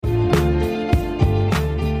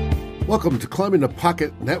Welcome to Climbing the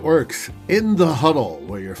Pocket Network's In the Huddle,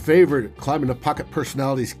 where your favorite Climbing the Pocket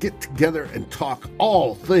personalities get together and talk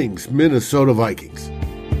all things Minnesota Vikings.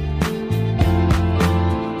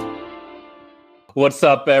 What's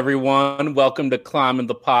up, everyone? Welcome to Climbing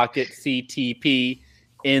the Pocket, CTP,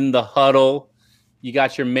 In the Huddle. You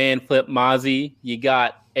got your man, Flip Mazzi. You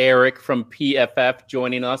got Eric from PFF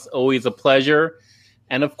joining us. Always a pleasure.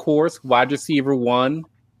 And, of course, wide receiver one,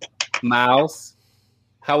 Miles.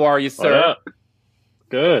 How are you, sir?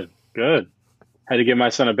 Good. Had to give my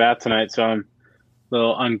son a bath tonight, so I'm a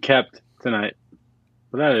little unkept tonight.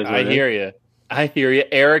 But that is I hear you.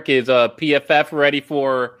 Eric, is PFF ready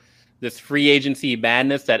for this free agency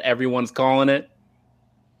madness that everyone's calling it?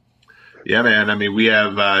 Yeah, man. I mean, we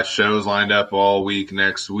have shows lined up all week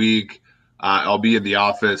next week. I'll be in the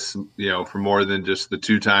office, for more than just the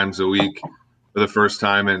 2 times a week for the first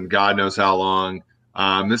time in God knows how long.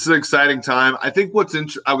 This is an exciting time. I think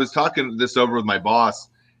I was talking this over with my boss,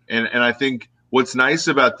 and I think what's nice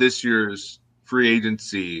about this year's free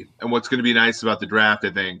agency and what's going to be nice about the draft,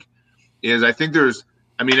 is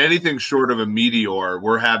anything short of a meteor,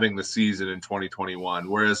 we're having the season in 2021.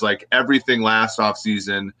 Whereas like everything last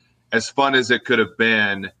offseason, as fun as it could have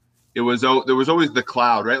been, there was always the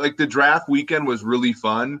cloud, right? Like the draft weekend was really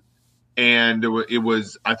fun, and it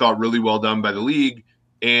was, I thought, really well done by the league.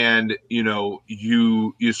 And,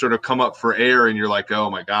 you sort of come up for air and you're like,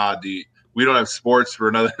 oh my God, we don't have sports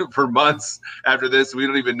for months after this. We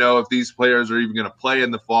don't even know if these players are even going to play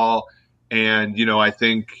in the fall. And, I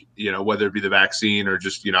think, whether it be the vaccine or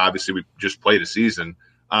just, obviously we just played a season.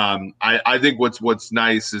 I think what's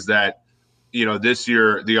nice is that, this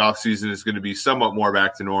year the offseason is going to be somewhat more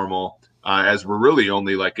back to normal. As we're really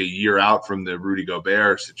only like a year out from the Rudy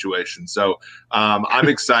Gobert situation. So I'm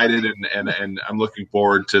excited and I'm looking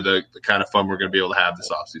forward to the kind of fun we're going to be able to have this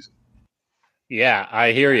offseason. Yeah,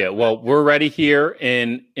 I hear you. Well, we're ready here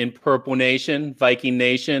in Purple Nation, Viking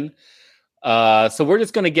Nation. So we're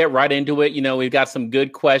just going to get right into it. We've got some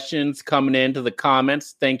good questions coming into the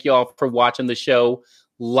comments. Thank you all for watching the show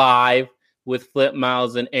live with Flip,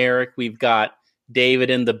 Miles, and Eric. We've got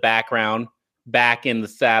David in the background, back in the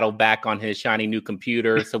saddle, back on his shiny new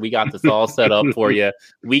computer. So we got this all set up for you.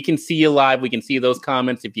 We can see you live. We can see those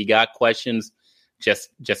comments. If you got questions,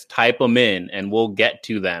 just type them in and we'll get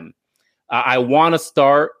to them. I want to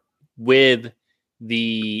start with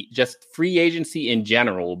the just free agency in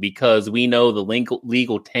general, because we know the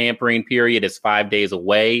legal tampering period is 5 days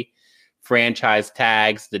away. Franchise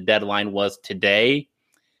tags, the deadline was today.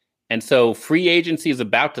 And so free agency is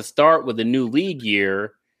about to start with a new league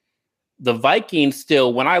year. The Vikings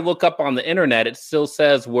still, when I look up on the internet, it still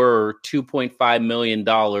says we're $2.5 million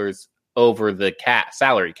over the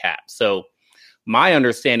salary cap. So my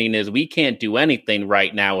understanding is we can't do anything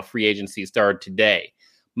right now if free agency started today.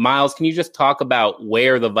 Miles, can you just talk about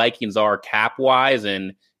where the Vikings are cap-wise,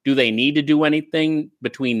 and do they need to do anything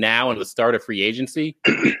between now and the start of free agency?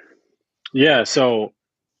 Yeah, so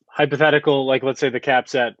hypothetical, like let's say the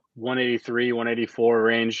cap's at 183, 184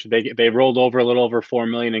 range. They rolled over a little over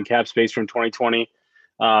 $4 million in cap space from 2020.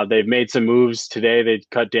 They've made some moves today. They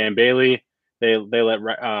cut Dan Bailey. They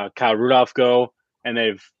let Kyle Rudolph go, and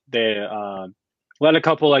they let a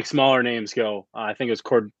couple like smaller names go. I think it was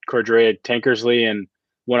Cordrea Tankersley and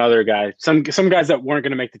one other guy. Some guys that weren't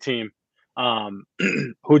going to make the team,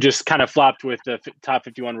 who just kind of flopped with the top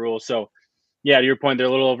 51 rule. So yeah, to your point, they're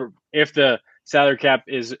a little over. If the salary cap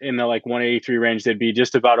is in the like 183 range, they'd be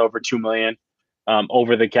just about over $2 million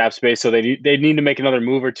over the cap space. So they need to make another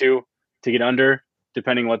move or two to get under,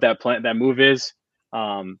 depending what that move is.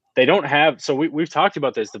 They don't have. So we've talked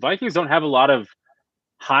about this. The Vikings don't have a lot of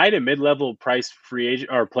high to mid-level price free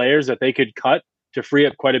agent or players that they could cut to free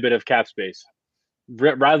up quite a bit of cap space.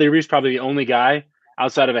 Riley Reese probably the only guy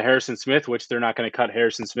outside of a Harrison Smith, which they're not going to cut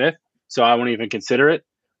Harrison Smith, so I won't even consider it.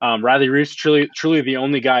 Riley Reese truly the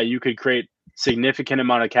only guy you could create significant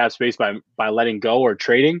amount of cap space by letting go or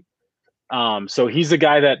trading. So he's the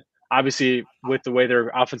guy that obviously, with the way their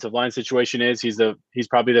offensive line situation is, he's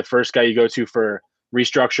probably the first guy you go to for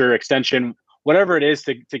restructure, extension, whatever it is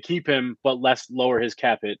to keep him, but lower his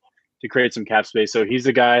cap hit to create some cap space. So he's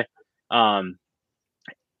the guy.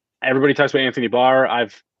 Everybody talks about Anthony Barr.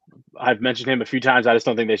 I've mentioned him a few times. I just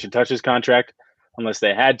don't think they should touch his contract unless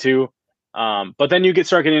they had to. But then you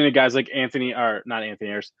start getting into guys like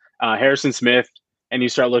Harrison Smith, and you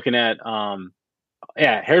start looking at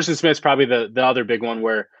Harrison Smith's probably the other big one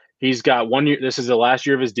where he's got 1 year. This is the last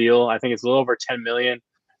year of his deal. I think it's a little over $10 million,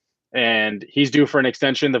 and he's due for an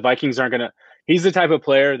extension. The Vikings aren't gonna. He's the type of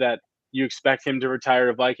player that you expect him to retire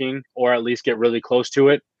a Viking or at least get really close to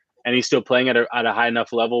it, and he's still playing at a high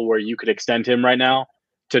enough level where you could extend him right now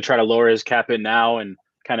to try to lower his cap hit now and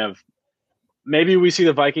kind of maybe we see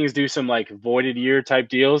the Vikings do some like voided year type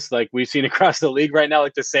deals like we've seen across the league right now,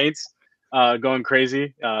 like the Saints going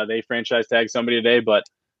crazy. They franchise tag somebody today, but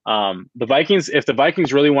the Vikings, if the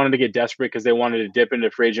Vikings really wanted to get desperate because they wanted to dip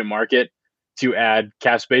into free agent market to add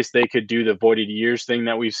cap space, they could do the voided years thing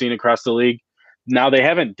that we've seen across the league. Now they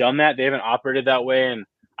haven't done that. They haven't operated that way, and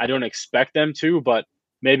I don't expect them to, but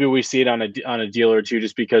maybe we see it on a deal or two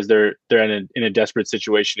just because they're in a desperate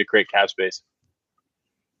situation to create cap space.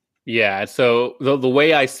 Yeah, so the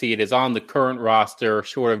way I see it is on the current roster,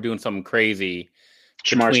 short of doing something crazy.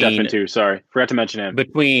 Shamar Stephen too. Sorry, forgot to mention him.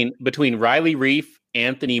 Between Riley Reif,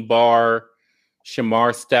 Anthony Barr,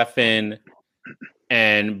 Shamar Stephen,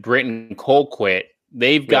 and Britton Colquitt,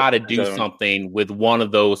 they've got to do something with one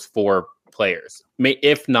of those four players,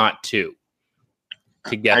 if not two.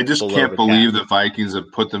 To get I just can't believe the Vikings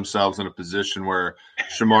have put themselves in a position where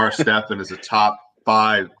Shamar Stephen is a top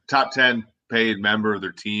 10 paid member of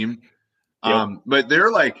their team. But they're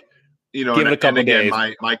like, give it a couple and again,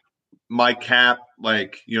 days. my cap,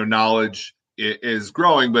 like, knowledge is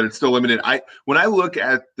growing, but it's still limited. When I look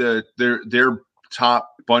at their top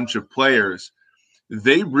bunch of players,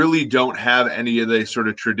 they really don't have any of the sort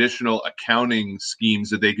of traditional accounting schemes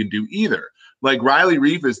that they can do either. Like Riley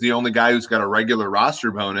Reif is the only guy who's got a regular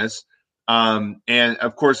roster bonus. And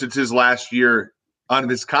of course it's his last year on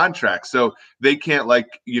his contract. So they can't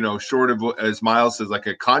short of, as Miles says, like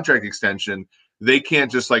a contract extension, they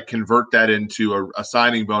can't just like convert that into a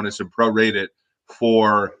signing bonus and prorate it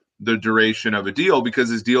for the duration of a deal because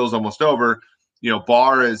his deal is almost over.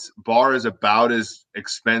 Barr is about as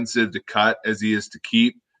expensive to cut as he is to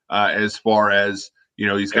keep, as far as,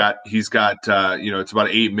 he's got it's about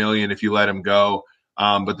 $8 million if you let him go.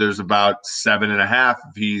 But there's about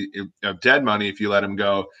 7.5 of dead money if you let him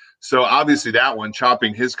go. So obviously that one,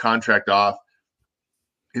 chopping his contract off,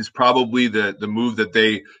 is probably the move that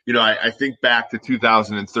they, I think back to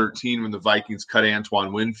 2013 when the Vikings cut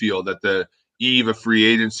Antoine Winfield at the eve of free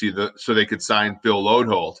agency so they could sign Phil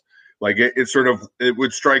Lodeholt. Like it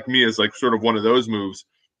would strike me as like sort of one of those moves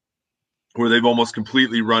where they've almost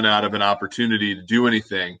completely run out of an opportunity to do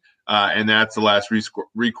anything. And that's the last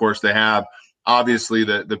recourse they have. Obviously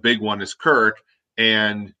the big one is Kirk,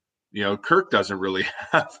 and Kirk doesn't really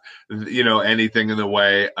have, anything in the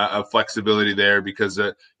way of flexibility there because,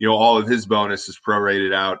 all of his bonus is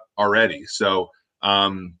prorated out already. So,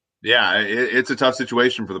 it's a tough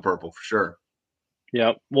situation for the Purple for sure.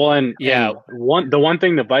 Yeah. Well, and the one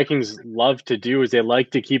thing the Vikings love to do is they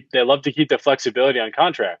love to keep the flexibility on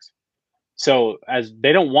contracts. So as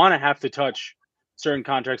they don't want to have to touch certain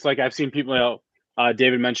contracts, like I've seen people,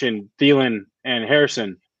 David mentioned Thielen and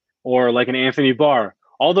Harrison, or like an Anthony Barr.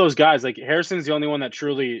 All those guys, like Harrison's the only one that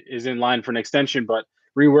truly is in line for an extension, but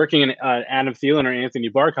reworking an Adam Thielen or Anthony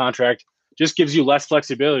Barr contract just gives you less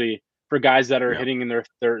flexibility for guys that are hitting in their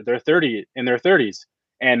 30s.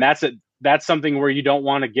 And that's something where you don't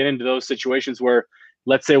want to get into those situations where,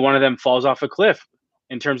 let's say one of them falls off a cliff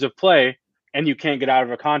in terms of play and you can't get out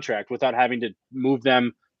of a contract without having to move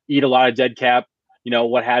them, eat a lot of dead cap,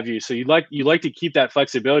 what have you. So you like to keep that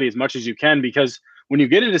flexibility as much as you can, because when you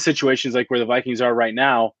get into situations like where the Vikings are right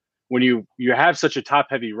now, when you have such a top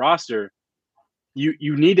heavy roster,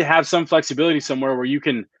 you need to have some flexibility somewhere where you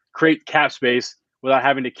can create cap space without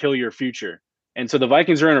having to kill your future. And so the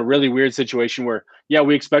Vikings are in a really weird situation where,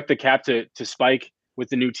 we expect the cap to spike with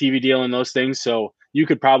the new TV deal and those things. So you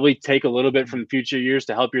could probably take a little bit from future years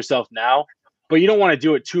to help yourself now, but you don't want to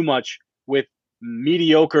do it too much with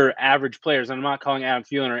mediocre average players. And I'm not calling Adam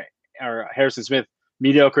Thielen or Harrison Smith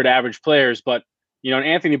mediocre to average players, but an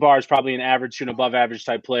Anthony Barr is probably an average to an above average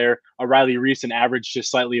type player. A Riley Reif, an average to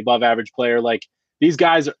slightly above average player. Like, these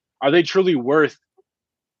guys, are they truly worth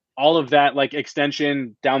all of that, like,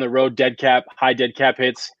 extension down the road, high dead cap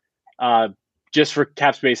hits, just for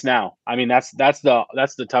cap space now? I mean, that's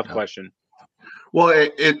the tough question. Well,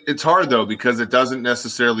 it's hard though, because it doesn't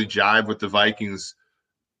necessarily jive with the Vikings'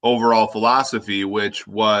 overall philosophy, which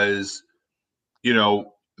was,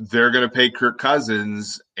 they're going to pay Kirk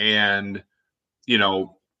Cousins and,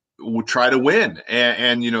 we'll try to win.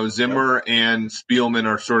 And Zimmer and Spielman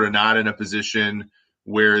are sort of not in a position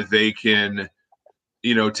where they can,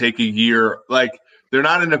 take a year. Like, they're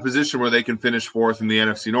not in a position where they can finish fourth in the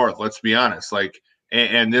NFC North. Let's be honest. Like,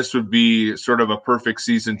 and this would be sort of a perfect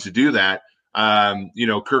season to do that.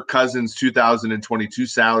 Kirk Cousins' 2022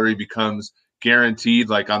 salary becomes guaranteed,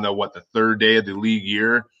 like on the third day of the league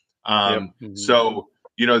year. So,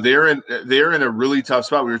 they're in a really tough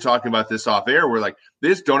spot. We were talking about this off air where, like, they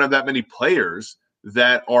just don't have that many players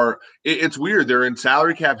that are, it's weird. They're in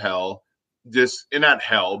salary cap hell, not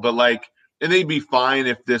hell, but like, and they'd be fine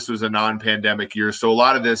if this was a non-pandemic year. So a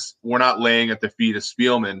lot of this, we're not laying at the feet of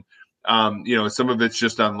Spielman. Some of it's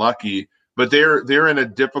just unlucky, but they're in a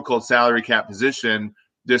difficult salary cap position,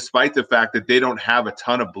 despite the fact that they don't have a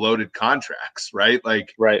ton of bloated contracts, right?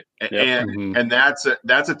 Like, right. Yep. And that's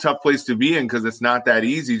a tough place to be in, because it's not that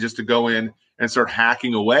easy just to go in and start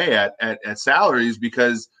hacking away at salaries,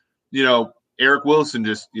 because, Eric Wilson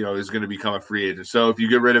just, is going to become a free agent. So if you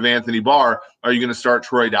get rid of Anthony Barr, are you going to start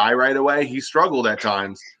Troy Dye right away? He struggled at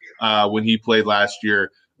times when he played last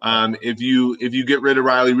year. If you get rid of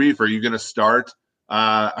Riley Reiff, are you going to start?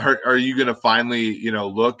 Are you going to finally,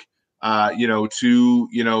 look,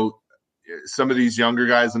 to some of these younger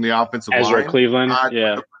guys on the offensive line? Ezra Cleveland, not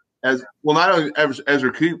only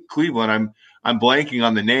Ezra Cleveland. I'm blanking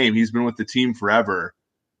on the name. He's been with the team forever.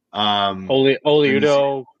 Oli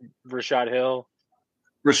Udoh, Rashad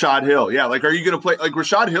Hill. Yeah. Like, are you going to play? Like,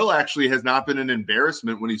 Rashad Hill actually has not been an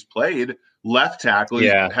embarrassment when he's played left tackle.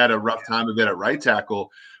 He's had a rough time of it at right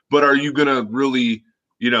tackle. But are you going to really,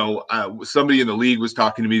 somebody in the league was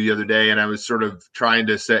talking to me the other day, and I was sort of trying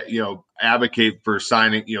to advocate for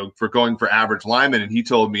signing, for going for average linemen. And he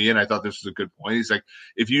told me, and I thought this was a good point, he's like,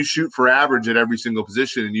 if you shoot for average at every single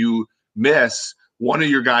position and you miss, one of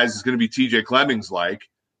your guys is going to be TJ Clemmings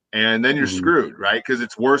and then you're screwed, right? Because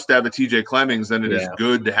it's worse to have a TJ Clemmings than it is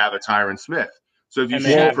good to have a Tyron Smith. So if you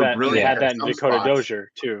shoot for brilliant, they had that in Dakota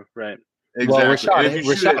Dozier too, right? Exactly. Well,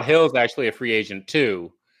 Rashad Hill's actually a free agent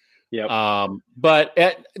too. Yep. But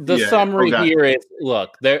the summary here is: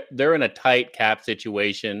 look, they're in a tight cap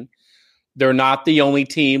situation. They're not the only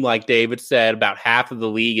team, like David said. About half of the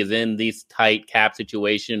league is in these tight cap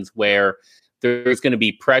situations where there's going to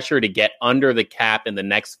be pressure to get under the cap in the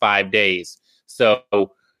next 5 days. So,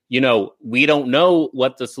 we don't know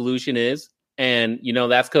what the solution is. And,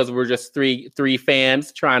 that's because we're just three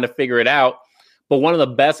fans trying to figure it out. But one of the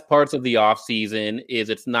best parts of the offseason is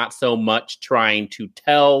it's not so much trying to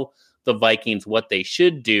tell the Vikings what they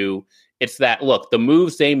should do. It's that, look, the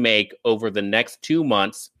moves they make over the next 2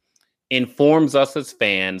 months informs us as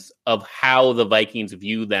fans of how the Vikings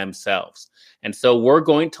view themselves. And so we're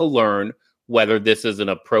going to learn whether this is an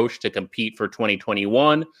approach to compete for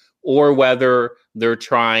 2021 or whether they're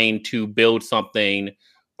trying to build something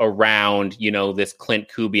around, this Clint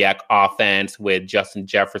Kubiak offense with Justin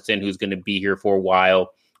Jefferson, who's going to be here for a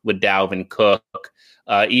while, with Dalvin Cook,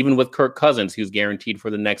 even with Kirk Cousins, who's guaranteed for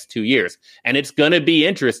the next 2 years. And it's going to be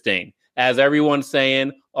interesting. As everyone's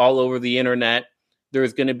saying all over the internet,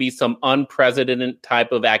 there's going to be some unprecedented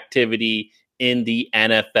type of activity in the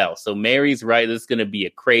NFL. So Mary's right. This is going to be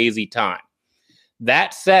a crazy time.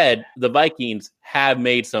 That said, the Vikings have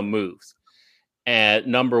made some moves. And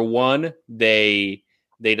number one, they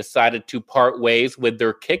decided to part ways with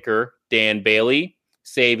their kicker, Dan Bailey,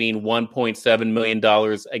 saving $1.7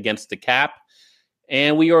 million against the cap.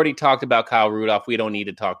 And we already talked about Kyle Rudolph. We don't need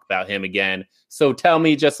to talk about him again. So tell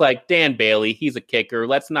me, just like Dan Bailey, he's a kicker.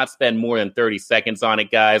 Let's not spend more than 30 seconds on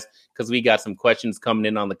it, guys, because we got some questions coming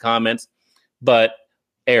in on the comments. But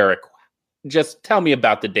Eric, just tell me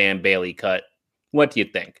about the Dan Bailey cut. What do you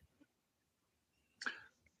think?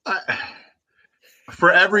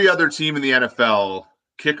 For every other team in the NFL,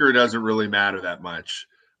 kicker doesn't really matter that much.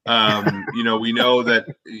 We know that,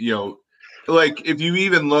 like, if you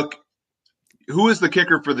even look, who is the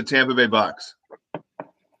kicker for the Tampa Bay Bucks?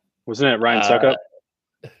 Wasn't it Ryan Suckup?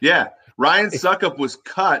 Yeah. Ryan Suckup was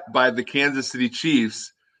cut by the Kansas City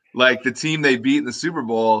Chiefs, like the team they beat in the Super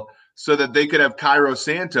Bowl, so that they could have Cairo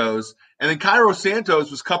Santos. And then Cairo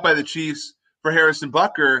Santos was cut by the Chiefs for Harrison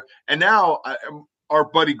Butker. And now our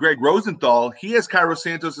buddy Greg Rosenthal, he has Cairo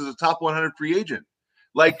Santos as a top 100 free agent.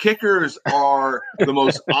 Like, kickers are the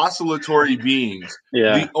most oscillatory beings.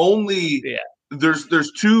 Yeah.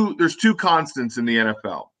 There's two constants in the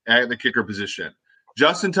NFL at the kicker position.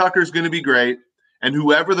 Justin Tucker is going to be great, and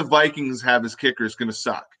whoever the Vikings have as kicker is going to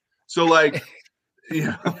suck. So, like,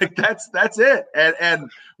 that's it. And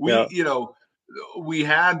we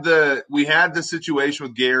had the situation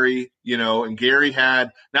with Gary, and Gary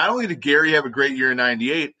had, not only did Gary have a great year in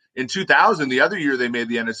 98, in 2000, the other year they made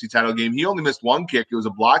the NFC title game, he only missed one kick. It was a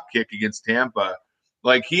block kick against Tampa.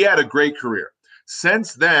 Like, he had a great career.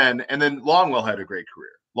 Since then, and then Longwell had a great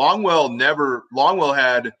career. Longwell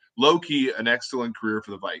had low-key an excellent career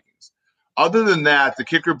for the Vikings. Other than that, the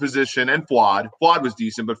kicker position and Fuad was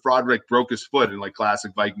decent, but Froderick broke his foot in like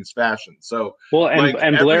classic Vikings fashion. So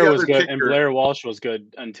and Blair was good, kicker, and Blair Walsh was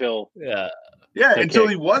good until until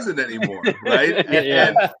he wasn't anymore, right?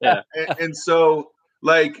 And so,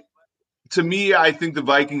 like, to me, I think the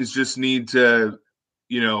Vikings just need to,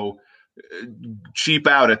 cheap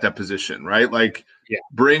out at that position, right? Like,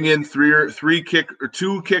 bring in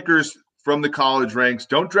two kickers from the college ranks.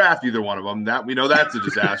 Don't draft either one of them. That we know that's a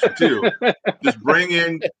disaster too. Just bring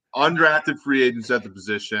in undrafted free agents at the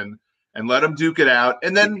position and let them duke it out.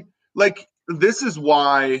 And then, like, this is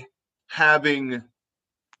why drafting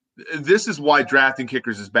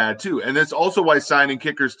kickers is bad too. And that's also why signing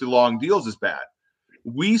kickers to long deals is bad.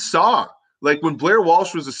 We saw, like, when Blair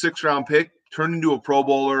Walsh was a 6th-round pick, turned into a Pro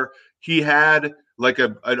Bowler, he had like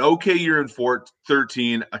an okay year in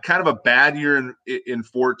 13, a kind of a bad year in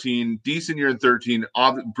 14, decent year in 13,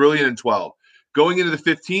 brilliant in 12. Going into the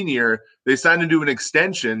 15 year, they signed him to an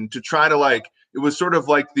extension to try to, like, it was sort of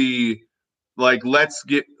like let's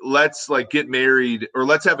get married, or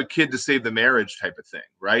let's have a kid to save the marriage type of thing,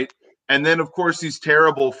 right? And then of course he's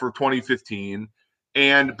terrible for 2015,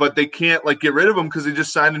 but they can't, like, get rid of him because they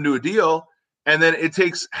just signed him to a deal. And then it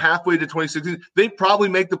takes halfway to 2016. They'd probably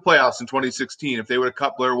make the playoffs in 2016 if they would have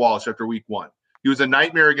cut Blair Walsh after week 1. He was a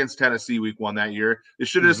nightmare against Tennessee week 1 that year. They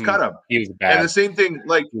should have just cut him. He was bad. And the same thing,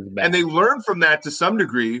 like, and they learned from that to some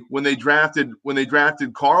degree when they drafted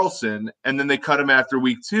Carlson, and then they cut him after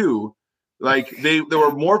week 2. Like, they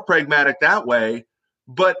were more pragmatic that way.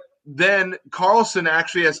 But then Carlson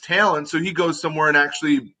actually has talent, so he goes somewhere and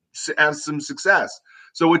actually has some success.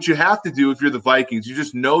 So what you have to do if you're the Vikings, you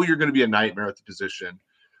just know you're going to be a nightmare at the position.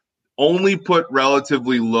 Only put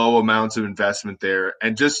relatively low amounts of investment there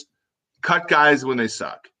and just cut guys when they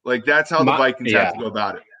suck. Like, that's how the Vikings have to go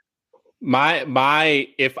about it.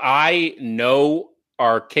 If I know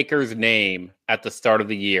our kicker's name at the start of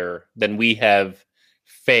the year, then we have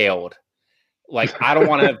failed. Like, I don't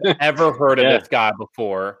want to have ever heard of this guy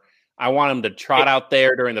before. I want him to trot out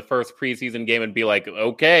there during the first preseason game and be like,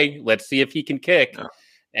 okay, let's see if he can kick. Yeah.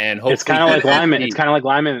 And hopefully it's kind of like linemen. It's kind of like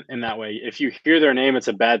linemen in that way. If you hear their name, it's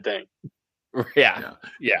a bad thing. Yeah.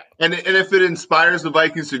 And if it inspires the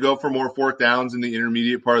Vikings to go for more 4th downs in the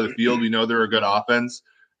intermediate part of the field, we know they're a good offense.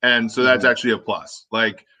 And so that's actually a plus.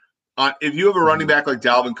 Like, if you have a running back like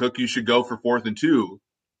Dalvin Cook, you should go for 4th and 2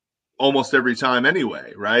 almost every time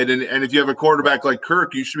anyway, right? And if you have a quarterback like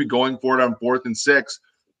Kirk, you should be going for it on 4th and 6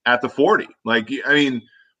 at the 40. Like, I mean,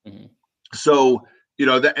 so, you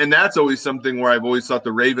know, and that's always something where I've always thought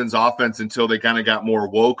the Ravens offense, until they kind of got more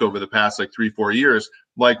woke over the past, like, 3-4 years,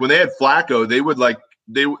 like when they had Flacco, they would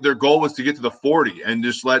their goal was to get to the 40 and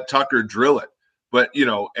just let Tucker drill it. But, you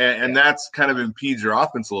know, and that's kind of impedes your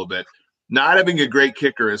offense a little bit. Not having a great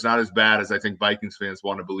kicker is not as bad as I think Vikings fans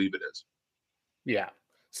want to believe it is. Yeah.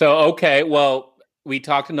 So, okay, well, we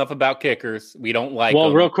talked enough about kickers. We don't like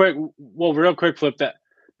them. Real quick, flip that.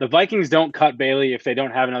 The Vikings don't cut Bailey if they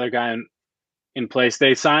don't have another guy in place.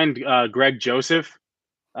 They signed Greg Joseph.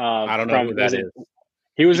 I don't know who that is.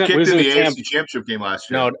 He was in the AFC Championship game last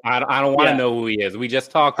year. No, I don't want to know who he is. We just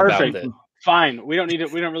talked about this. Fine. We don't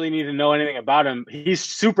really need to know anything about him. He's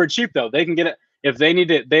super cheap though. They can get it if they need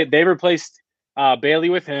it. They replaced Bailey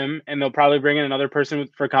with him, and they'll probably bring in another person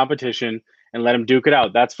for competition and let him duke it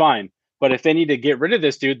out. That's fine. But if they need to get rid of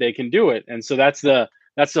this dude, they can do it. And so that's the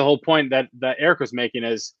whole point that Eric was making,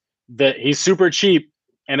 is that he's super cheap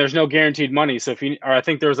and there's no guaranteed money. So I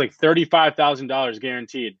think there was like $35,000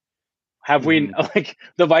 guaranteed. Have we, like,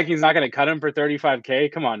 the Vikings not going to cut him for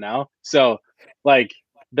 $35K? Come on now. So, like,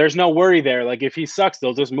 there's no worry there. Like, if he sucks,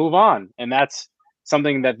 they'll just move on. And that's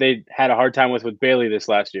something that they had a hard time with Bailey this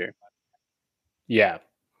last year. Yeah.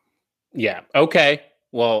 Okay.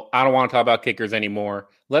 Well, I don't want to talk about kickers anymore.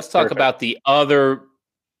 Let's talk about the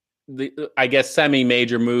I guess,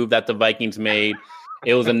 semi-major move that the Vikings made.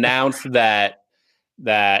 It was announced that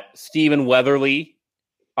Stephen Weatherly,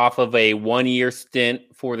 off of a 1-year stint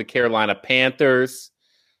for the Carolina Panthers,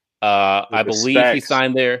 I believe he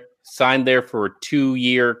signed there for a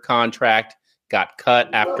 2-year contract, got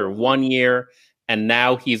cut after 1 year, and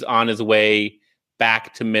now he's on his way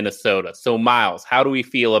back to Minnesota. So, Miles, how do we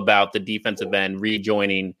feel about the defensive end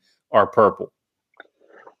rejoining our purple?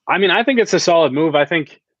 I mean, I think it's a solid move. I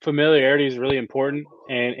think familiarity is really important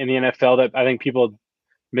in the NFL that I think people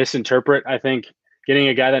misinterpret. I think getting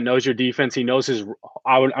a guy that knows your defense, he knows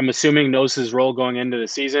I'm assuming knows his role going into the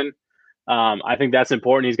season. I think that's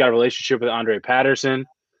important. He's got a relationship with Andre Patterson,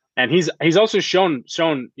 and he's also shown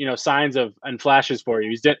signs of and flashes for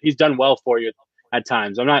you. He's done well for you at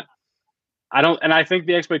times. I think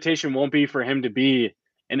the expectation won't be for him to be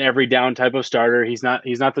an every down type of starter. He's not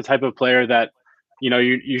the type of player that,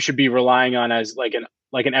 you should be relying on as like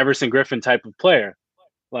an Everson Griffin type of player.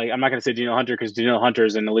 Like, I'm not going to say Danielle Hunter, because Danielle Hunter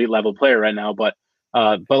is an elite level player right now, but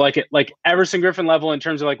like Everson Griffin level in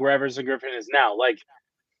terms of like where Everson Griffin is now. Like,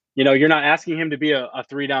 you're not asking him to be a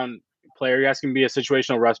 3-down player. You're asking him to be a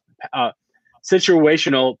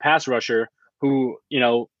situational pass rusher who,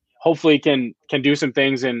 hopefully can do some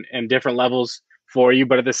things in different levels for you.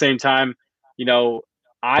 But at the same time,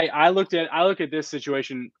 I look at this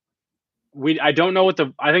situation. I don't know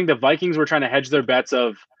I think the Vikings were trying to hedge their bets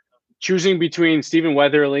of choosing between Stephen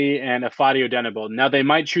Weatherly and Ifeadi Odenigbo. Now they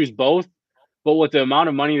might choose both, but with the amount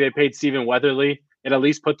of money they paid Stephen Weatherly, it at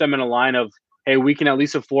least put them in a line of, hey, we can at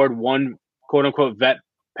least afford one quote unquote vet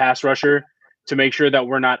pass rusher to make sure that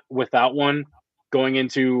we're not without one going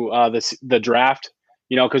into the draft.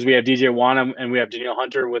 Because we have DJ Wanham and we have Danielle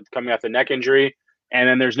Hunter with coming off the neck injury, and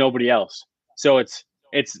then there's nobody else. So it's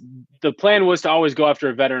the plan was to always go after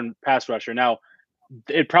a veteran pass rusher. Now,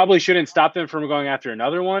 it probably shouldn't stop them from going after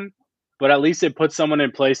another one, but at least it puts someone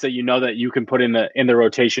in place that that you can put in the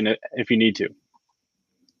rotation if you need to.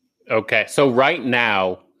 Okay, so right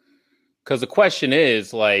now, because the question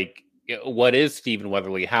is like, what is Stephen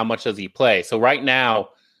Weatherly? How much does he play? So right now,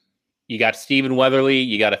 you got Stephen Weatherly,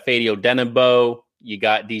 you got Ifeadi Odenigbo, you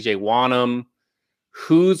got DJ Wanham.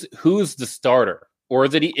 Who's the starter? Or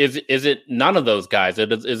is it none of those guys?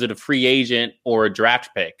 Is it a free agent or a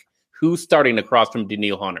draft pick? Who's starting across from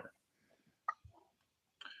Danielle Hunter?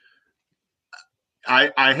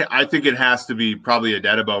 I think it has to be probably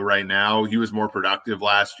Odenigbo right now. He was more productive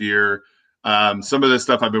last year. Some of the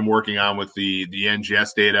stuff I've been working on with the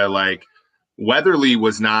NGS data, like Weatherly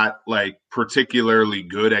was not like particularly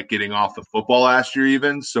good at getting off the football last year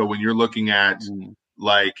even. So when you're looking at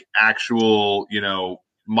like actual,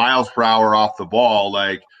 miles per hour off the ball,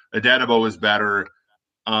 like Odenigbo is better.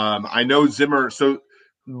 I know Zimmer.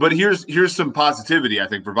 But here's some positivity, I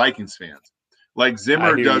think, for Vikings fans. Like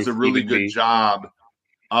Zimmer does a really good job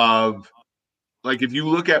of, like, if you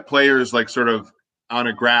look at players like sort of on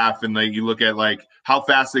a graph and like you look at like how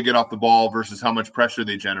fast they get off the ball versus how much pressure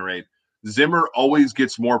they generate, Zimmer always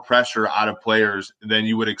gets more pressure out of players than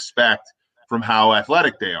you would expect from how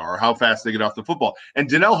athletic they are or how fast they get off the football. And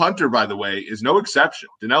Danielle Hunter, by the way, is no exception.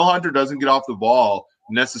 Danielle Hunter doesn't get off the ball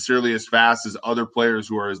necessarily as fast as other players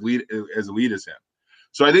who are as elite as him.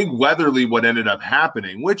 So I think Weatherly, what ended up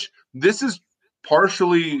happening, which this is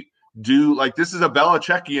partially due, like this is a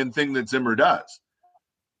Belichickian thing that Zimmer does.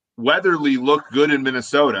 Weatherly looked good in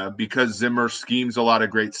Minnesota because Zimmer schemes a lot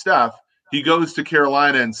of great stuff. He goes to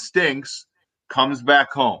Carolina and stinks, comes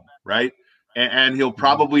back home, right? And he'll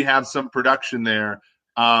probably have some production there,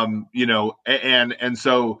 and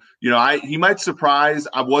so he might surprise.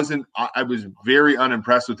 I was very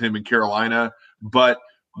unimpressed with him in Carolina, but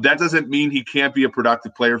that doesn't mean he can't be a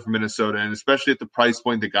productive player for Minnesota, and especially at the price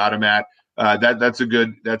point they got him at. That's a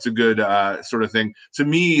good sort of thing. To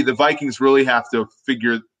me, the Vikings really have to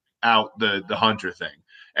figure out the Hunter thing,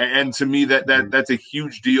 and to me that's a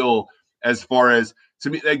huge deal. As far as,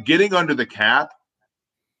 to me, getting under the cap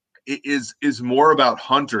is more about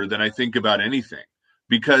Hunter than I think about anything,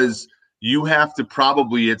 because you have to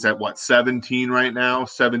probably, it's at what, 17 right now,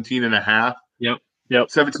 17 and a half. Yep.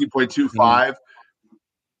 17.25.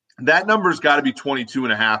 That number's got to be 22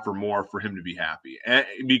 and a half or more for him to be happy.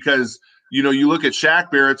 Because, you look at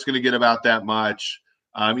Shaq Barrett's going to get about that much.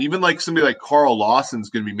 Even like somebody like Carl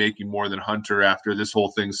Lawson's going to be making more than Hunter after this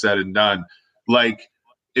whole thing's said and done. Like,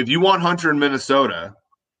 if you want Hunter in Minnesota,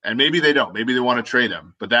 and maybe they don't, maybe they want to trade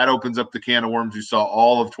him, but that opens up the can of worms you saw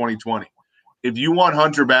all of 2020. If you want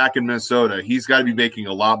Hunter back in Minnesota, he's got to be making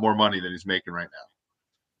a lot more money than he's making right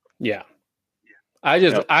now. Yeah.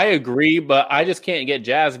 I agree, but I just can't get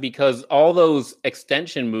jazzed because all those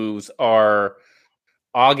extension moves are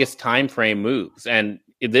August timeframe moves, and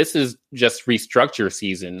this is just restructure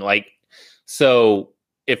season. Like, so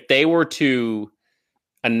if they were to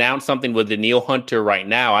announce something with Danielle Hunter right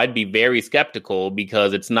now, I'd be very skeptical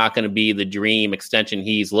because it's not going to be the dream extension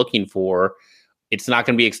he's looking for. It's not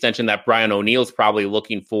going to be extension that Brian O'Neill's probably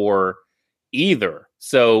looking for either.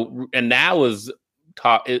 So, and now is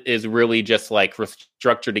really just like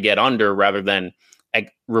restructure to get under rather than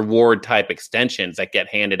like reward type extensions that get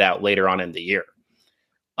handed out later on in the year.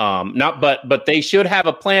 But they should have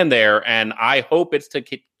a plan there, and I hope it's to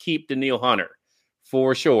keep Danielle Hunter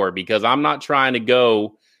for sure, because I'm not trying to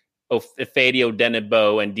go Ifeadi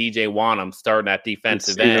Odenigbo and DJ Wanham starting at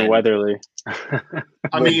defensive end. Weatherly.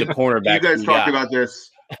 I mean, the cornerback. You guys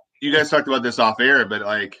talked about this off air, but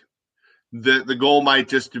like the goal might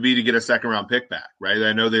just be to get a second round pick back, right?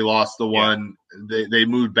 I know they lost the one. They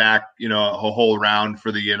moved back, a whole round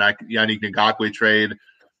for the Yannick Ngakoue trade.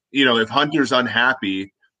 If Hunter's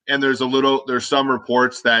unhappy, and there's some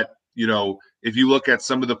reports that, if you look at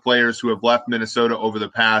some of the players who have left Minnesota over the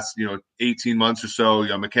past, 18 months or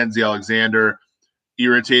so, Mackenzie Alexander,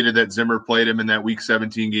 irritated that Zimmer played him in that Week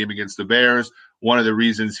 17 game against the Bears. One of the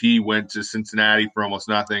reasons he went to Cincinnati for almost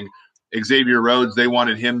nothing. Xavier Rhodes, they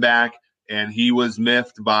wanted him back. and he was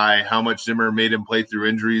miffed by how much Zimmer made him play through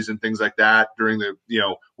injuries and things like that during the,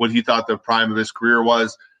 what he thought the prime of his career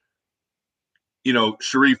was.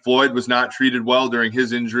 Sharif Floyd was not treated well during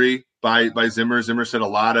his injury by Zimmer. Zimmer said a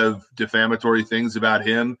lot of defamatory things about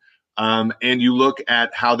him. And you look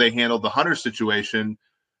at how they handled the Hunter situation.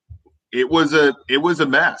 It was a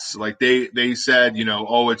mess. Like they said,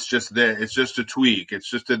 it's just this, it's just a tweak, it's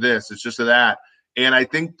just a this, it's just a that. And I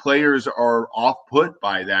think players are off put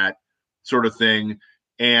by that sort of thing.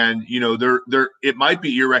 And, it might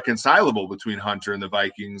be irreconcilable between Hunter and the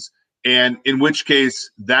Vikings. And in which case,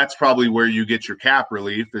 that's probably where you get your cap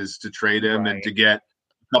relief, is to trade him and to get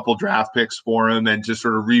a couple draft picks for him and just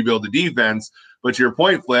sort of rebuild the defense. But to your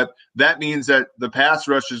point, Flip, that means that the pass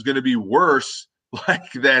rush is going to be worse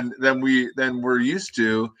than we're used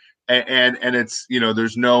to. And it's,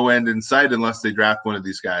 there's no end in sight unless they draft one of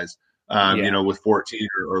these guys, with 14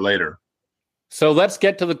 or later. So let's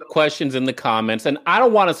get to the questions in the comments. And I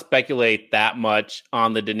don't want to speculate that much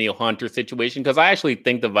on the Danielle Hunter situation, because I actually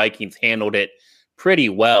think the Vikings handled it pretty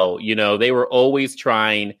well. They were always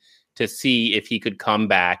trying to see if he could come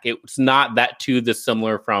back. It's not that too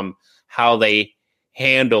dissimilar from how they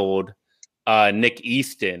handled Nick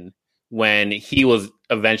Easton when he was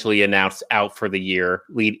eventually announced out for the year,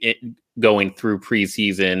 going through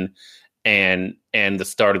preseason and the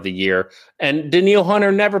start of the year. And Danielle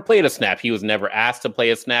Hunter never played a snap. He was never asked to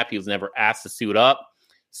play a snap. He was never asked to suit up.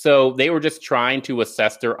 So they were just trying to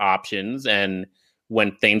assess their options. And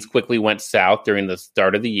when things quickly went south during the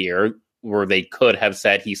start of the year, where they could have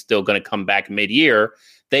said he's still going to come back mid-year,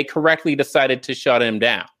 they correctly decided to shut him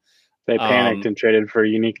down. They panicked and traded for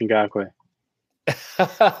Unique Ngakoue.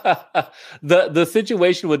 The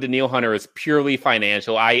situation with Danielle Hunter is purely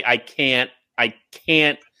financial. I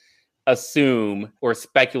can't assume or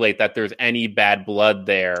speculate that there's any bad blood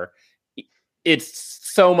there. It's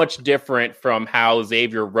so much different from how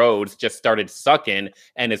Xavier Rhodes just started sucking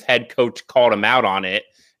and his head coach called him out on it.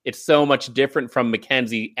 It's so much different from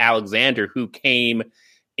Mackenzie Alexander, who came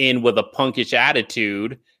in with a punkish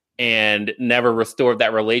attitude and never restored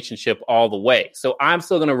that relationship all the way. So I'm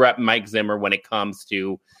still going to rep Mike Zimmer when it comes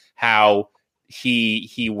to how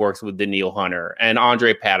he works with Danielle Hunter. And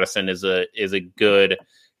Andre Patterson is a good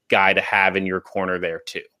guy to have in your corner there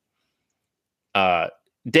too.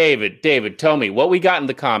 David, tell me what we got in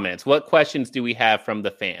the comments. What questions do we have from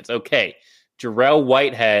the fans? Okay. Jarrell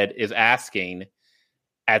Whitehead is asking,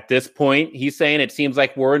 at this point, he's saying it seems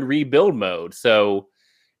like we're in rebuild mode. So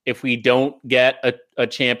if we don't get a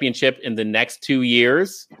championship in the next 2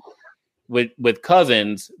 years with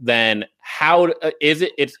Cousins, then how is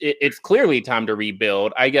it? It's clearly time to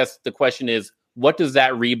rebuild. I guess the question is, what does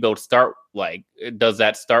that rebuild start like? Does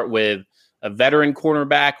that start with a veteran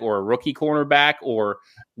cornerback or a rookie cornerback, or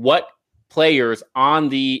what players on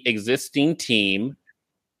the existing team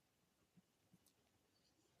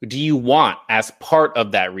do you want as part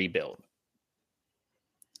of that rebuild?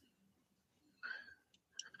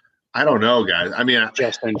 I don't know, guys. I mean,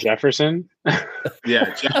 Justin Jefferson.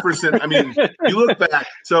 Yeah, Jefferson. I mean, you look back.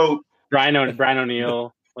 So Brian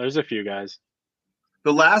O'Neill. There's a few guys.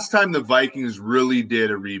 The last time the Vikings really did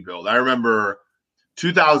a rebuild, I remember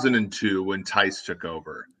 2002 when Tice took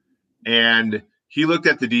over. And he looked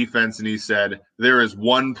at the defense and he said, there is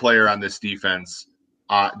one player on this defense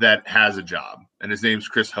that has a job, and his name's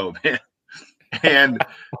Chris Hoban. and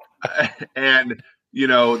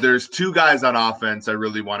there's two guys on offense I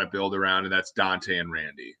really want to build around, and that's Dante and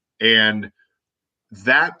Randy. And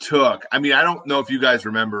that took, I mean, I don't know if you guys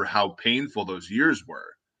remember how painful those years were.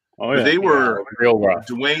 Oh, yeah. They were real rough.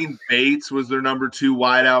 Dwayne Bates was their number 2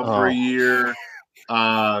 wideout for a year.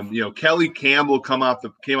 Kelly Campbell came off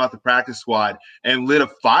the practice squad and lit a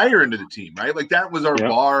fire into the team, right? Like that was our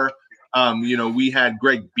bar. We had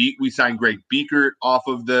we signed Greg Beekert off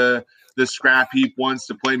of the scrap heap once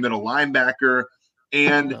to play middle linebacker.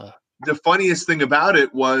 And the funniest thing about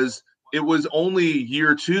it was only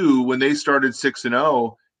year 2 when they started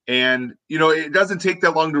 6-0. And, it doesn't take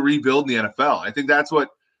that long to rebuild in the NFL. I think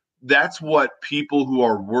that's what people who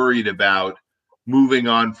are worried about moving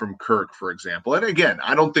on from Kirk, for example. And again,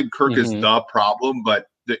 I don't think Kirk is the problem, but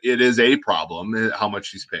it is a problem how much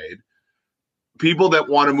he's paid. People that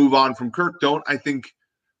want to move on from Kirk don't, I think,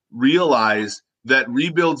 realize that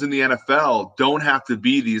rebuilds in the NFL don't have to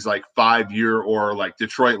be these like 5-year or like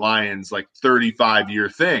Detroit Lions, like 35-year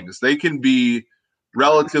things. They can be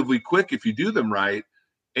relatively quick if you do them right.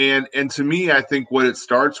 And to me, I think what it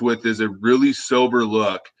starts with is a really sober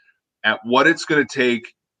look at what it's going to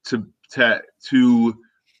take to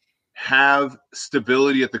have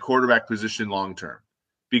stability at the quarterback position long term.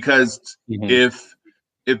 Because if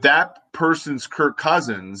that person's Kirk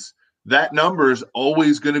Cousins, that number is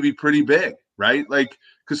always going to be pretty big, right? Like,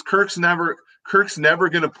 because Kirk's never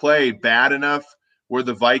going to play bad enough where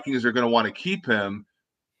the Vikings are going to want to keep him,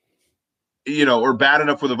 or bad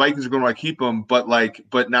enough where the Vikings are going to want to keep him, but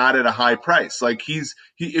not at a high price. Like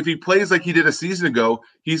if he plays like he did a season ago,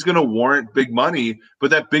 he's going to warrant big money, but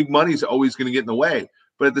that big money is always going to get in the way.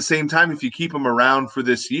 But at the same time, if you keep him around for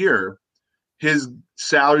this year, his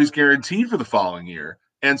salary is guaranteed for the following year.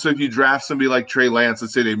 And so if you draft somebody like Trey Lance,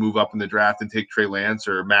 let's say they move up in the draft and take Trey Lance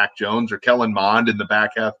or Mac Jones or Kellen Mond in the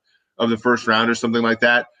back half of the first round or something like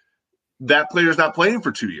that, that player's not playing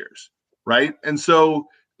for 2 years, right? And so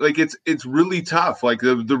like it's really tough. Like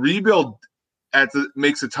the rebuild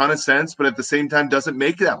makes a ton of sense, but at the same time doesn't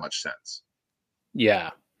make that much sense.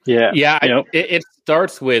 Yeah. Yep. It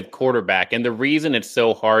starts with quarterback, and the reason it's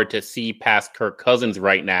so hard to see past Kirk Cousins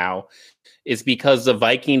right now is because the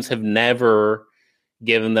Vikings have never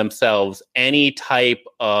given themselves any type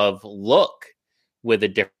of look with a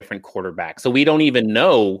different quarterback. So we don't even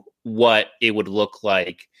know what it would look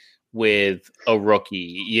like with a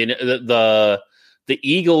rookie. The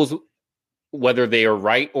Eagles, whether they are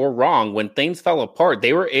right or wrong, when things fell apart,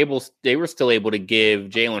 they were still able to give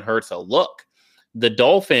Jalen Hurts a look. The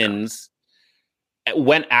Dolphins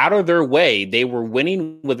went out of their way. They were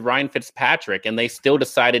winning with Ryan Fitzpatrick, and they still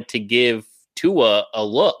decided to give Tua a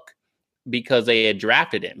look because they had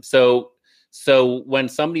drafted him. So when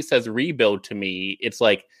somebody says rebuild to me, it's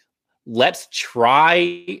like, let's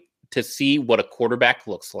try to see what a quarterback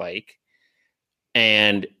looks like.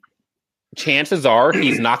 And chances are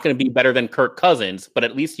he's not going to be better than Kirk Cousins, but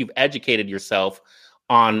at least you've educated yourself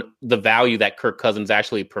on the value that Kirk Cousins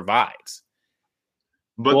actually provides.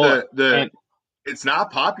 But it's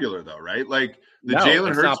not popular though, right? Like the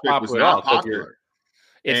Jalen Hurts pick was not popular.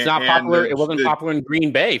 It's not popular. It wasn't popular in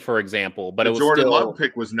Green Bay, for example, but it was Jordan Love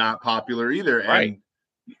pick was not popular either. Right.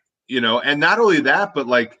 And and not only that, but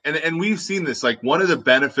like, and we've seen this, like one of the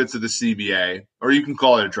benefits of the CBA, or you can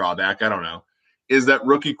call it a drawback, I don't know, is that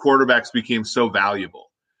rookie quarterbacks became so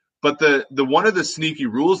valuable. But the one of the sneaky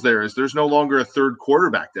rules there is there's no longer a third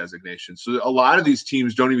quarterback designation. So a lot of these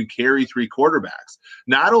teams don't even carry 3 quarterbacks.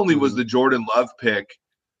 Not only was the Jordan Love pick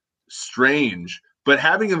strange, but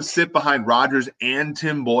having him sit behind Rodgers and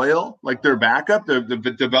Tim Boyle, like their backup, the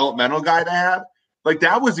developmental guy to have, like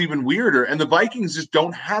that was even weirder. And the Vikings just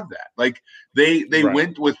don't have that. Like they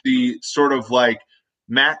went with the sort of like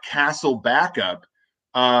Matt Castle backup,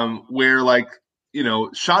 where like,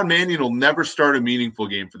 Sean Mannion will never start a meaningful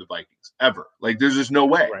game for the Vikings ever. Like there's just no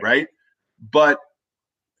way, right? But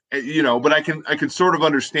but I can sort of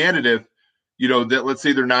understand it if that, let's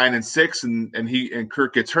say they're 9-6 and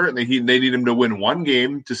Kirk gets hurt and they need him to win one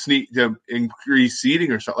game to increase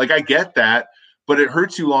seeding or something. Like I get that, but it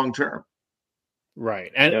hurts you long term.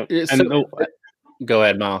 Right. And go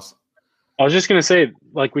ahead, Miles. I was just gonna say,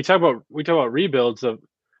 like we talk about rebuilds.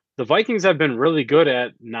 The Vikings have been really good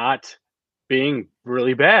at not being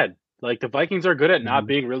really bad. Like the Vikings are good at not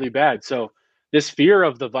being really bad. So this fear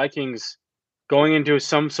of the Vikings going into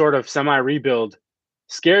some sort of semi-rebuild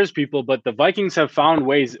scares people, but the Vikings have found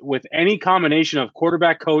ways with any combination of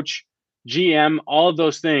quarterback, coach, GM, all of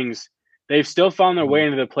those things, they've still found their way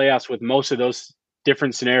into the playoffs with most of those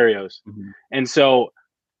different scenarios. And so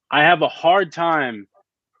I have a hard time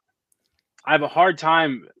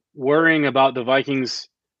worrying about the Vikings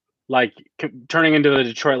like turning into the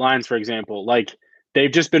Detroit Lions, for example. Like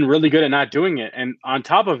they've just been really good at not doing it. And on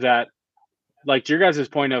top of that, like to your guys'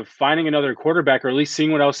 point of finding another quarterback or at least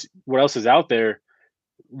seeing what else is out there.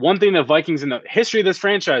 One thing the Vikings in the history of this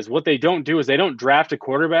franchise, what they don't do is they don't draft a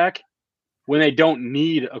quarterback when they don't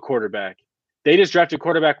need a quarterback. They just draft a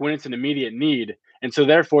quarterback when it's an immediate need. And so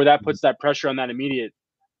therefore that puts that pressure on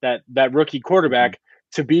that rookie quarterback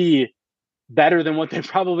to be better than what they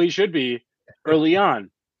probably should be early on.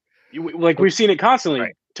 Like we've seen it constantly.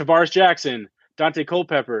 Right. Tavares Jackson, Dante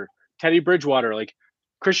Culpepper, Teddy Bridgewater, like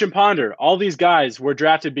Christian Ponder, all these guys were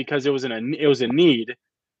drafted because it was a need.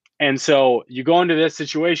 And so you go into this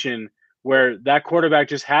situation where that quarterback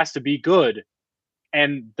just has to be good,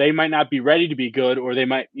 and they might not be ready to be good, or they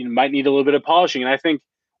might need a little bit of polishing. And I think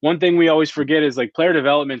one thing we always forget is like player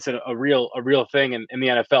development's a real thing in the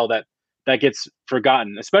NFL that gets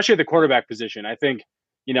forgotten, especially at the quarterback position. I think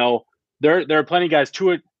there are plenty of guys.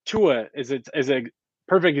 Tua is a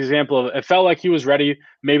perfect example of it. Felt like he was ready.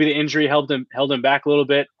 Maybe the injury held him back a little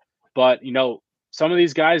bit, but some of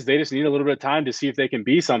these guys, they just need a little bit of time to see if they can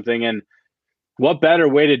be something. And what better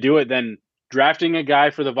way to do it than drafting a guy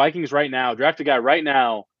for the Vikings right now? Draft a guy right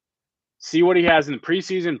now, see what he has in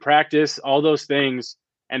preseason, practice, all those things.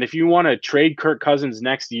 And if you want to trade Kirk Cousins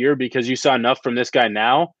next year because you saw enough from this guy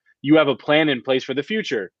now, you have a plan in place for the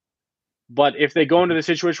future. But if they go into the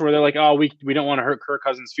situation where they're like, oh, we don't want to hurt Kirk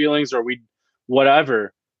Cousins' feelings or we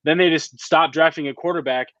whatever, then they just stop drafting a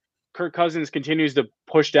quarterback. Kirk Cousins continues to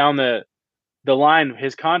push down the line,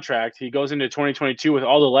 his contract. He goes into 2022 with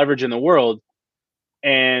all the leverage in the world.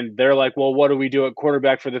 And they're like, well, what do we do at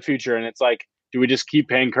quarterback for the future? And it's like, do we just keep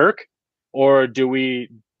paying Kirk or do we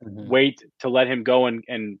wait to let him go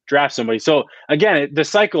and draft somebody? So again, the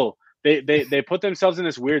cycle, they put themselves in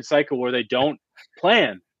this weird cycle where they don't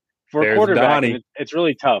plan for a quarterback. And it's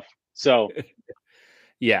really tough. So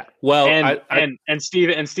yeah. Well, and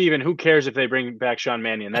Steven, who cares if they bring back Sean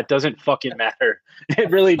Mannion? That doesn't fucking matter. It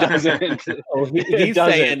really doesn't.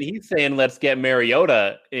 He's saying let's get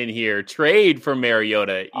Mariota in here. Trade for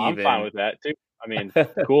Mariota. I'm fine with that too. I mean,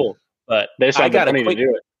 cool. But I got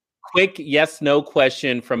a quick yes/no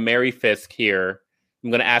question from Mary Fisk here.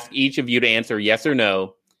 I'm going to ask each of you to answer yes or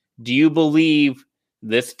no. Do you believe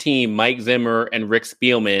this team, Mike Zimmer and Rick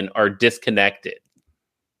Spielman, are disconnected?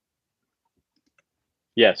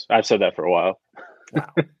 Yes, I've said that for a while.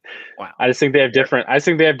 Wow. I think they have different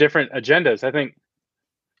agendas. I think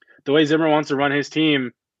the way Zimmer wants to run his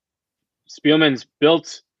team, Spielman's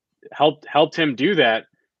helped him do that.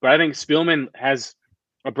 But I think Spielman has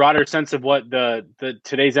a broader sense of what the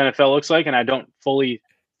today's NFL looks like, and I don't fully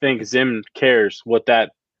think Zim cares what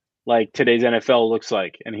that today's NFL looks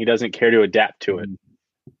like, and he doesn't care to adapt to it.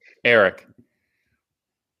 Eric.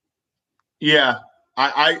 Yeah,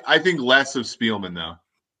 I think less of Spielman though.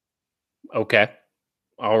 Okay.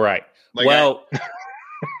 All right.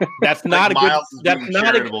 That's not a good. That's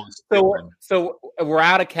not a. So we're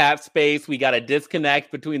out of cap space. We got a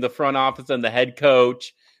disconnect between the front office and the head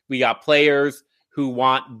coach. We got players who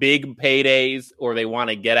want big paydays or they want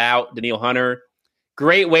to get out. Danielle Hunter,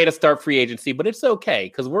 great way to start free agency, but it's okay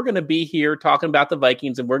because we're going to be here talking about the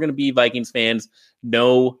Vikings and we're going to be Vikings fans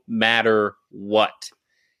no matter what.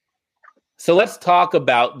 So let's talk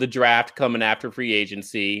about the draft coming after free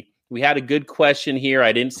agency. We had a good question here.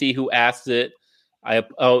 I didn't see who asked it.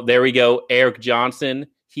 There we go. Eric Johnson.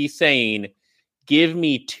 He's saying, give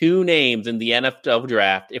me 2 names in the NFL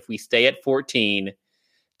draft if we stay at 14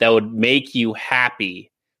 that would make you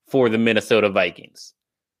happy for the Minnesota Vikings.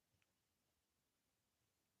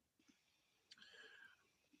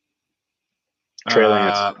 Trey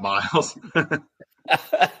Lance.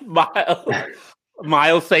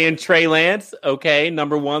 Miles saying Trey Lance. Okay,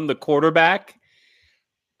 number 1, the quarterback.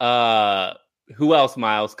 Who else,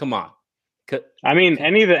 Miles? Come on. I mean,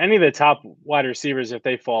 any of the top wide receivers, if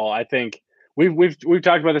they fall, I think we've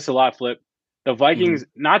talked about this a lot, Flip. The Vikings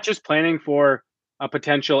not just planning for a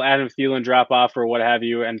potential Adam Thielen drop off or what have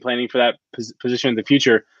you, and planning for that position in the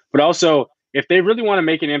future, but also if they really want to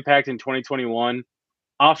make an impact in 2021,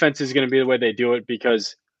 offense is going to be the way they do it,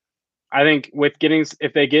 because I think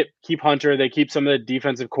if they keep Hunter, they keep some of the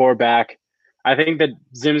defensive core back. I think that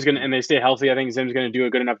Zim's going to, and they stay healthy, I think Zim's going to do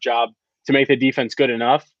a good enough job to make the defense good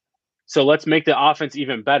enough. So let's make the offense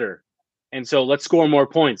even better. And so let's score more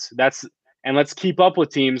points. And let's keep up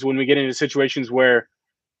with teams when we get into situations where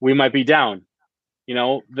we might be down. You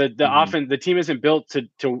know, the offense, the team isn't built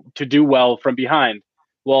to do well from behind.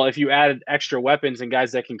 Well, if you add extra weapons and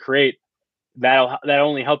guys that can create, that'll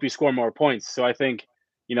only help you score more points. So I think,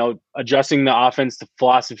 you know, adjusting the offense to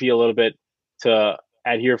philosophy a little bit to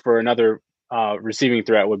adhere for another receiving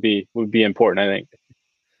threat would be important, I think.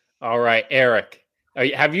 All right, Eric.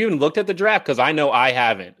 Have you even looked at the draft? Because I know I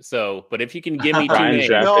haven't. So, but if you can give me 2 names.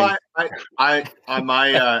 No, I on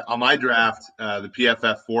my draft, the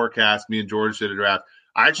PFF forecast, me and George did a draft.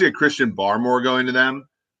 I actually had Christian Barmore going to them.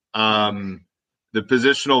 The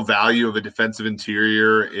positional value of a defensive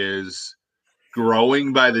interior is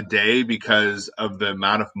growing by the day because of the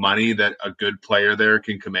amount of money that a good player there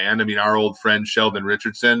can command. I mean, our old friend Sheldon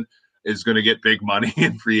Richardson is going to get big money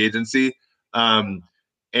in free agency.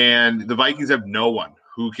 And the Vikings have no one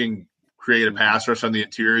who can create a pass rush on the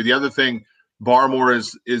interior. The other thing, Barmore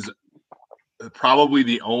is probably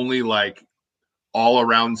the only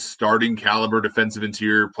all-around starting caliber defensive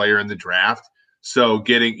interior player in the draft. So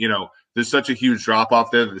getting, there's such a huge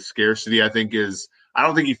drop-off there. The scarcity, I think, I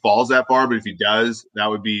don't think he falls that far, but if he does, that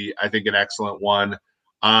would be, I think, an excellent one.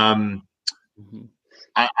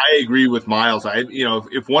 I agree with Miles.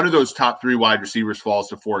 If one of those top 3 wide receivers falls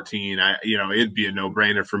to 14, it'd be a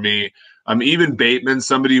no-brainer for me. Even Bateman,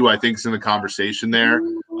 somebody who I think is in the conversation there,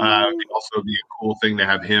 could also be a cool thing to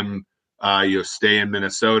have him, stay in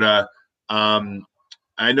Minnesota.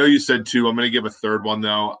 I know you said 2. I'm going to give a third one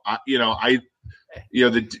though. The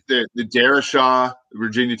Darashaw,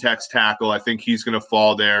 Virginia Tech's tackle, I think he's going to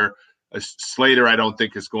fall there. Slater, I don't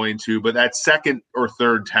think is going to, but that second or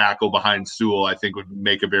third tackle behind Sewell, I think would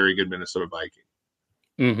make a very good Minnesota Viking.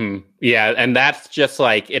 Mm-hmm. Yeah, and that's just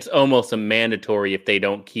like it's almost a mandatory if they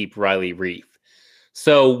don't keep Riley Reef.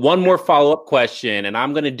 So one more follow-up question, and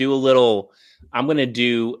I'm going to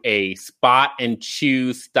do a spot and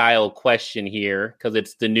choose style question here because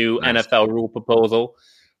it's the new Nice. NFL rule proposal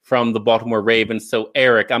from the Baltimore Ravens. So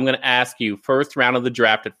Eric, I'm going to ask you, first round of the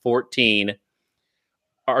draft at 14,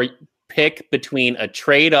 pick between a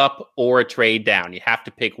trade up or a trade down. You have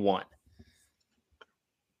to pick one.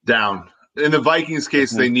 Down. In the Vikings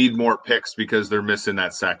case, they need more picks because they're missing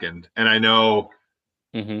that second. And I know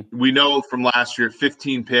we know from last year,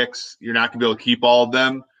 15 picks, you're not going to be able to keep all of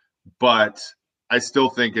them. But I still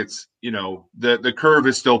think it's, the curve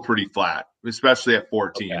is still pretty flat, especially at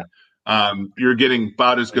 14. Okay. You're getting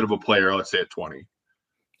about as good of a player, let's say, at 20.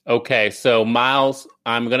 Okay, so Miles,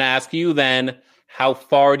 I'm going to ask you then, how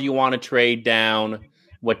far do you want to trade down?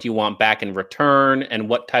 What do you want back in return? And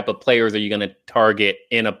what type of players are you going to target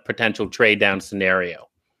in a potential trade down scenario?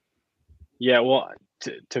 Yeah, well,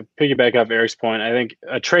 to piggyback off Eric's point, I think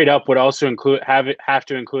a trade up would also have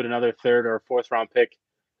to include another third or fourth round pick,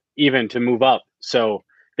 even to move up. So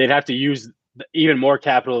they'd have to use even more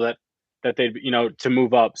capital that they'd to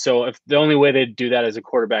move up. So if the only way they'd do that is a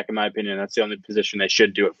quarterback, in my opinion, that's the only position they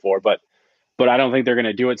should do it for. But I don't think they're going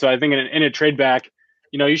to do it. So I think in a trade back,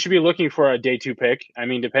 you should be looking for a day 2 pick. I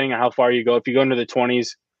mean, depending on how far you go, if you go into the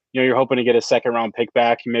 20s, you're hoping to get a second round pick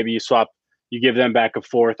back. Maybe you give them back a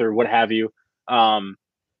fourth or what have you. And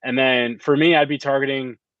then for me, I'd be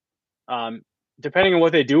targeting, depending on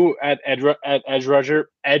what they do at edge rusher.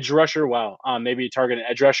 Wow. Maybe target an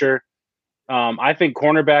edge rusher. I think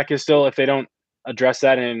cornerback is still, if they don't address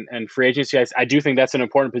that in free agency, I do think that's an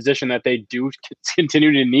important position that they do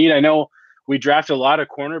continue to need. I know we draft a lot of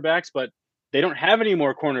cornerbacks, but they don't have any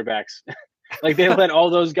more cornerbacks. Like they let all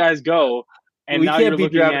those guys go, and now you're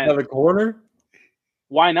looking at another corner.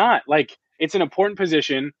 Why not? Like it's an important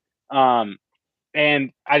position,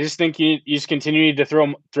 and I just think you just continue to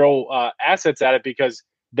throw assets at it because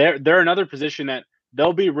they're another position that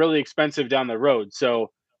they'll be really expensive down the road.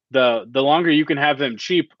 So the longer you can have them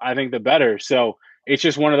cheap, I think the better. So it's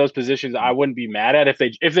just one of those positions I wouldn't be mad at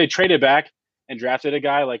if they traded back and drafted a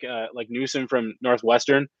guy like Newsom from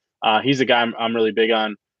Northwestern. He's a guy I'm really big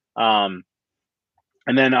on.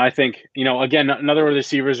 And then I think, again, another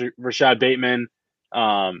receiver is Rashad Bateman.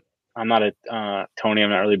 I'm not a Tony. I'm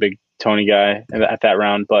not really a big Tony guy at that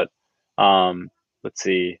round, but let's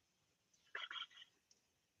see.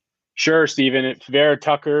 Sure, Steven. Vera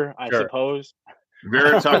Tucker, I suppose.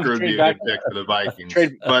 Vera Tucker would be a good pick for the Vikings.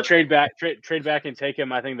 Trade back and take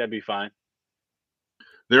him. I think that'd be fine.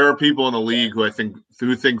 There are people in the league who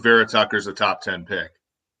think Vera Tucker's a top 10 pick.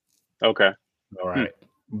 Okay. All right.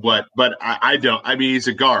 But I don't. I mean, he's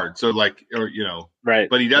a guard, so right.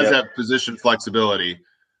 But he does have position flexibility.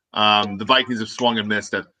 The Vikings have swung and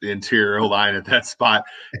missed at the interior line at that spot,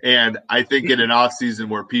 and I think in an offseason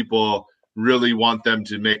where people really want them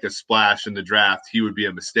to make a splash in the draft, he would be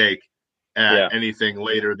a mistake at anything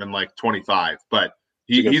later than like 25. But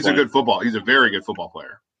he's a good football. He's a very good football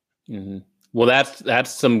player. Mm-hmm. Well,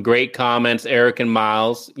 that's some great comments, Eric and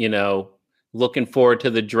Miles. Looking forward to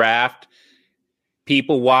the draft.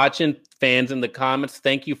 People watching, fans in the comments,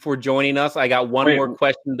 thank you for joining us. I got one more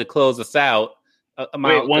question to close us out.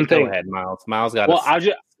 Miles, go ahead, Miles. Miles got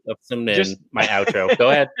some in my outro.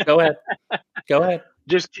 Go ahead.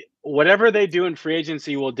 Just whatever they do in free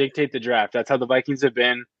agency will dictate the draft. That's how the Vikings have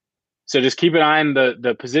been. So just keep an eye on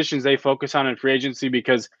the positions they focus on in free agency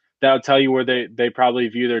because that'll tell you where they probably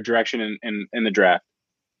view their direction in the draft.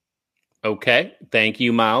 Okay. Thank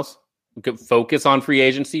you, Miles. Focus on free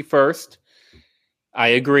agency first. I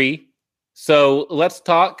agree. So let's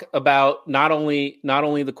talk about not only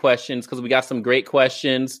the questions, because we got some great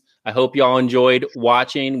questions. I hope y'all enjoyed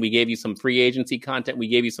watching. We gave you some free agency content. We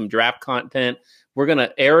gave you some draft content.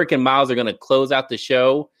 Eric and Miles are going to close out the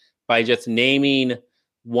show by just naming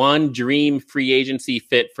one dream free agency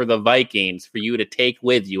fit for the Vikings for you to take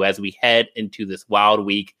with you as we head into this wild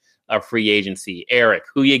week of free agency. Eric,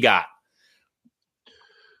 who you got?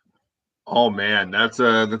 Oh man, that's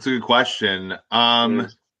a good question.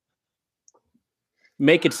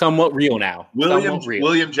 Make it somewhat real now.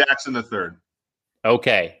 William Jackson III.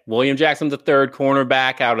 Okay, William Jackson III,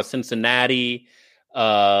 cornerback out of Cincinnati,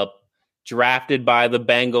 drafted by the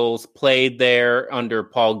Bengals, played there under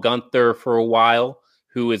Paul Guenther for a while,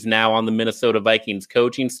 who is now on the Minnesota Vikings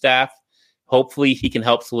coaching staff. Hopefully, he can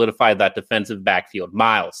help solidify that defensive backfield.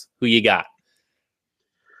 Miles, who you got?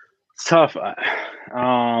 It's tough.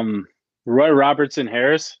 Roy Robertson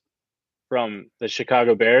Harris from the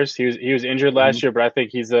Chicago Bears. He was injured last year, but I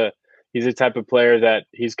think he's a type of player that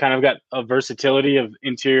he's kind of got a versatility of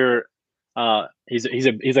interior He's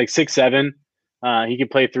like 6'7". He can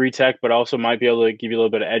play 3 tech, but also might be able to give you a little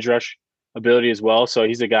bit of edge rush ability as well. So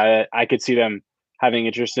he's a guy that I could see them having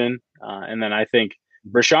interest in. And then I think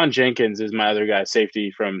Rashawn Jenkins is my other guy,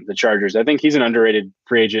 safety from the Chargers. I think he's an underrated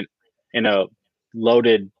free agent in a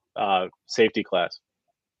loaded safety class.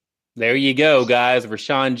 There you go, guys.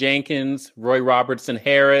 Rashawn Jenkins, Roy Robertson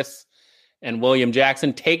Harris, and William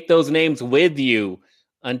Jackson. Take those names with you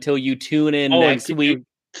until you tune in next week.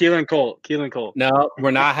 Keelan Cole. No,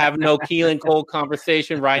 we're not having no Keelan Cole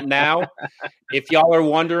conversation right now. If y'all are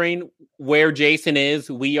wondering where Jason is,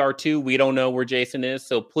 we are too. We don't know where Jason is.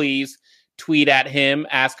 So please tweet at him,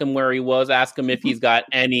 ask him where he was, ask him if he's got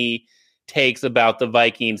any takes about the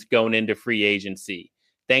Vikings going into free agency.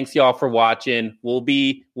 Thanks y'all for watching. We'll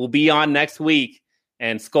be on next week,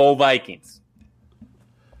 and Skol Vikings.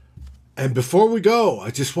 And before we go,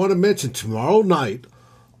 I just want to mention tomorrow night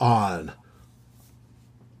on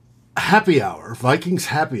Happy Hour, Vikings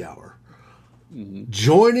Happy Hour,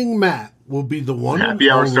 joining Matt will be the one Happy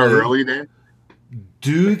Hour start early, Dan?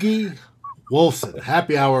 Doogie Wolfson.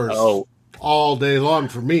 Happy Hours all day long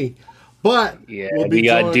for me. But we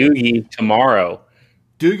got Doogie tomorrow.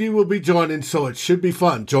 Doogie will be joining, so it should be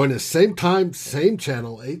fun. Join us same time, same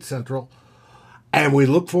channel, 8 Central. And we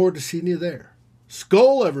look forward to seeing you there.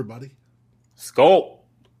 Skol, everybody. Skol.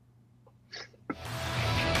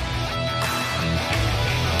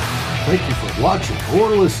 Thank you for watching or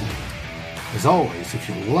listening. As always, if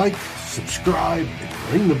you like, subscribe,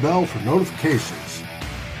 and ring the bell for notifications.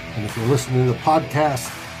 And if you're listening to the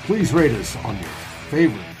podcast, please rate us on your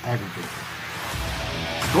favorite aggregator.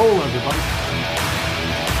 Skol, everybody.